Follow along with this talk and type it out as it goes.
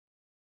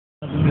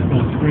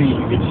me,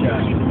 you get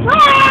shot.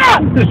 Ah!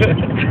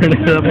 Turn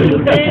it up a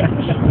little bit.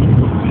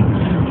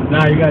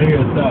 Nah, you gotta hear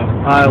a stop.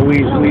 Alright,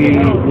 we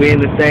in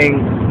the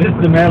thing. This is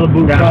the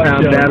Malibu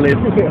downtown Dallas.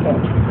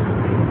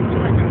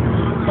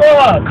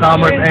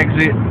 Commerce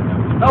exit.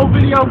 No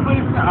video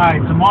footage.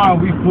 Alright, tomorrow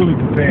we fully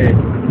prepared.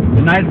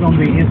 Tonight's gonna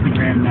be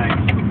Instagram night.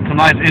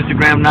 Tonight's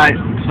Instagram night,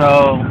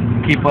 so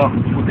keep up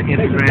with the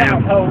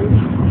Instagram.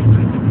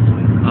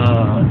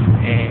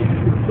 And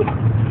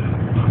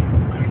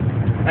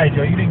hey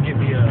Joe, you didn't get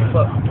me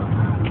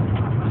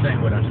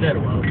saying what I said a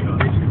while ago.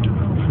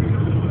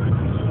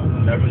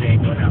 That really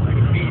ain't going out like a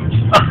bitch.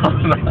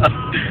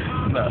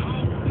 No.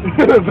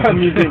 About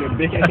me being a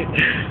bitch.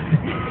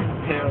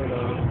 Hell no.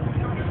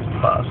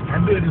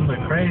 That building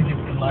look crazy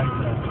with the lights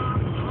out.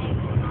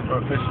 We're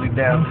officially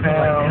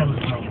downtown.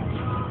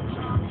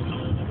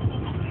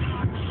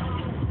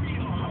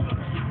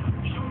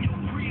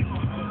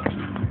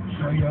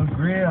 Show your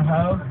grill,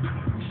 ho.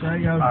 Show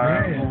your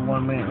Alright, grill. we're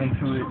 1 minute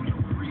into it.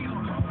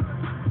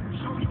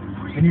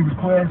 Any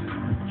requests?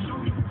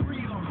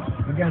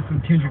 We got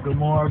some Kendrick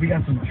Lamar. We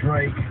got some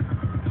Drake.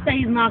 So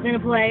he's not gonna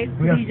play.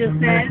 We got He just some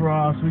said. Rick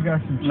Ross. We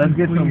got some. Let's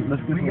get some.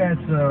 We got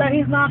some. So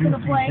he's not gonna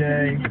Juicy play.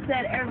 J. He just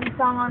said every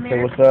song on Hey,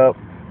 there. what's up?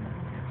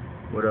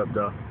 What up,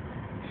 though?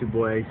 It's your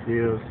boy A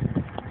Seals,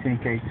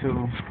 10K2.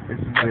 This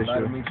is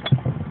Bishop.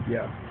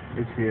 Yeah.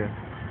 It's here.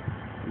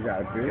 You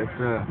got a beer? Yes,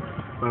 sir.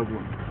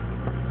 Bubble.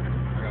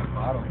 I got a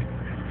bottle.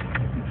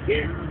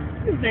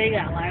 They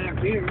got lighter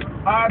beer.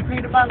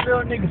 R.I.P. to my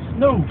little nigga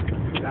Snoop.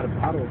 You got a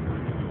bottle?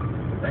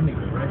 That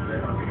nigga right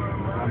there.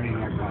 I mean,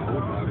 like my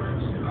old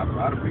bottles. I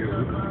brought a beer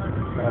with me.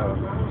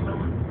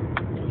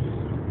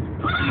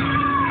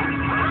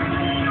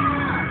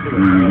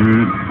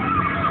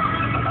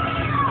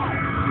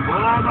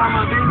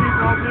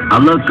 I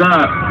look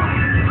up.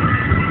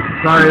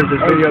 Sorry if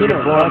this video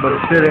gets long, but it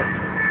shouldn't.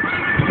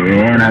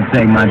 Yeah, and I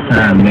take my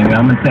time, nigga.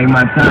 I'm gonna take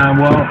my time,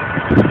 Walt.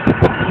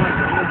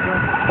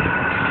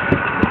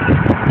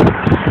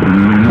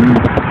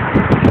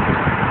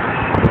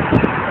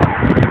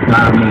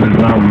 Time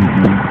moves on,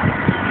 man.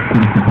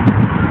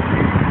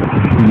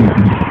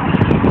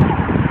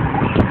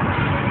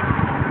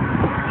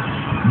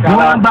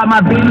 Going about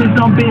my business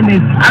on business.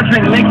 I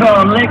drink liquor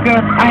on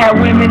liquor. I have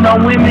women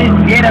on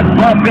women. Yeah, that's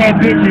bump bad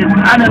bitches.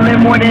 I done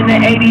live more than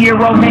an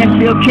 80-year-old man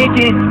still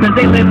kicking. Cause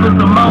they live for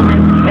some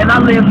moments. And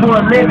I live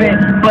for a living.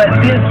 But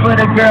this for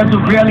the girls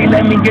who barely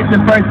let me get to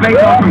first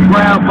base on some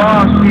ground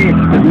ball shit.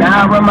 Cause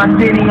now I run my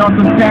city on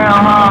some town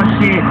hall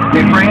shit.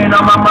 They praying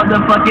on my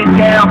motherfucking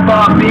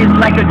downfall, bitch,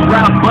 like a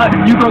drought. But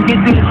you gon'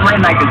 get this rain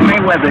like a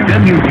Mayweather.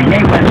 Good music,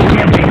 Mayweather,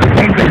 champagne.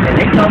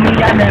 They told me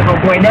I never,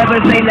 boy, never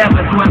say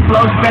never. So it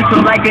flow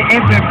special like an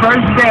infant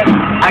first step.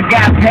 I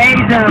got paid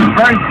to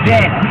reverse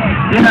that.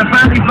 Then I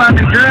finally found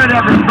a girl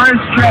that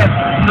reverse trap.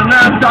 So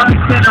now I'm talking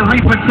to the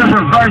reaper to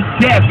reverse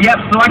death. Yep,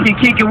 so I can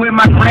kick it with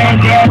my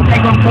granddad,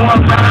 take him for a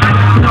ride.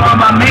 Show him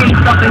I made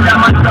something out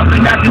myself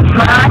and not just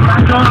try.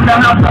 Show him the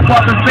house I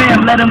bought the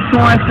fam, let him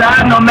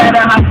coincide. No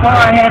matter how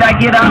far ahead I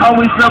get, I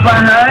always feel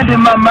behind in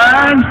my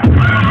mind.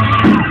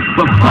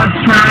 But fuck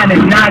trying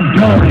and not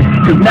doing.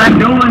 Cause not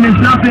doing is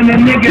something a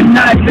nigga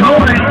not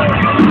doing.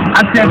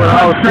 I said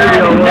fuck trying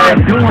and not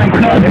doing.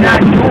 Cause not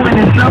doing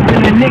is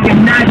something a nigga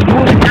not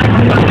doing. Not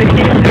doing to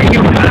get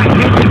nigga back,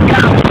 get the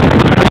go.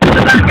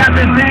 Cause I got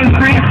the same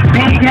free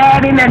big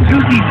head in that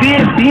juicy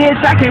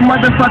bitch. I can't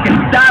motherfucking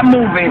stop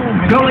moving.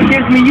 Go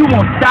against me, you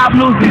won't stop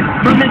losing.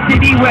 From the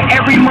city where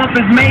every month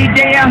is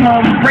Mayday at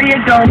home. Spray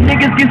it dome,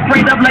 niggas get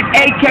sprayed up like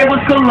AK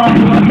with cologne.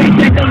 Can't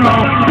take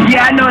alone.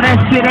 Yeah, I know that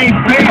shit ain't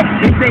fair.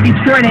 They say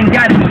Detroit ain't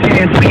got a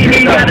chance. We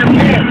ain't got a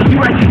man. You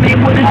like to say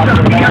what is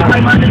up? Me, I'm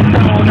like on the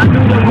phone. I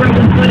knew the world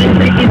was good and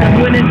taking the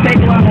wouldn't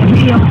take long.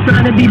 Me, I'm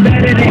trying to be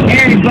better than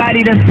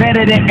everybody that's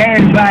better than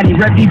everybody.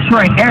 Rep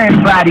Detroit,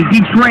 everybody.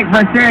 Detroit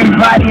versus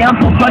everybody. I'm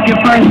so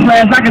fucking first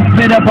class. I can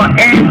spit up on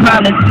every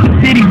pilot.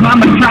 City's my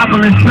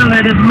metropolis. Feel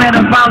it is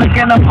metabolic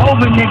and I'm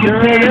over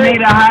niggas. They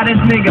the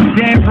hottest niggas.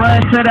 Then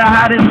run to the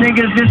hottest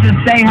niggas just to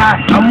stay hot.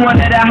 I'm one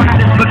of the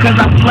hottest because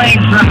I'm flame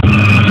dropping.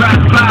 Drop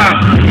fire.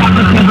 Not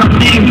because I'm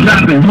name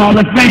dropping. Hall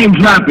of Fame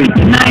dropping.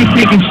 And I ain't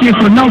taking shit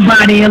from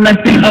nobody unless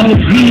they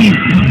OGs.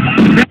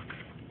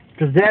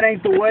 Cause that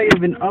ain't the way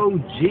of an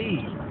OG.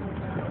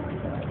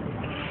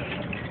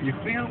 You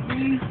feel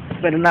me?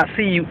 Better not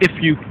see you if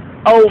you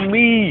owe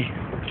me.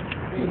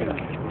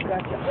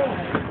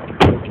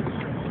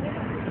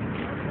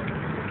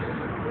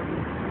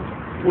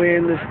 We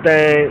in this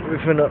thing. We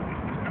finna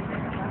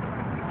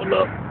pull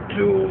up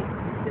to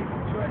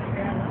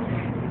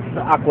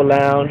the Oqua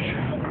Lounge.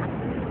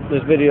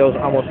 This video is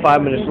almost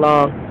 5 minutes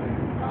long.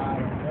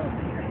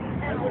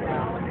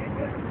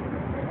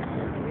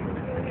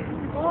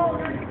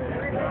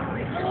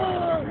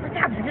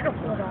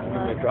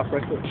 Drop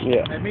right quick.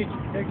 Yeah. Hey, meet you.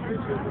 Take a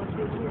picture.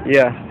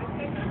 Yeah.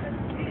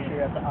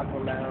 Here at the Oqua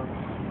Lounge.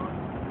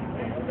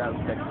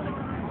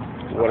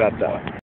 What I thought.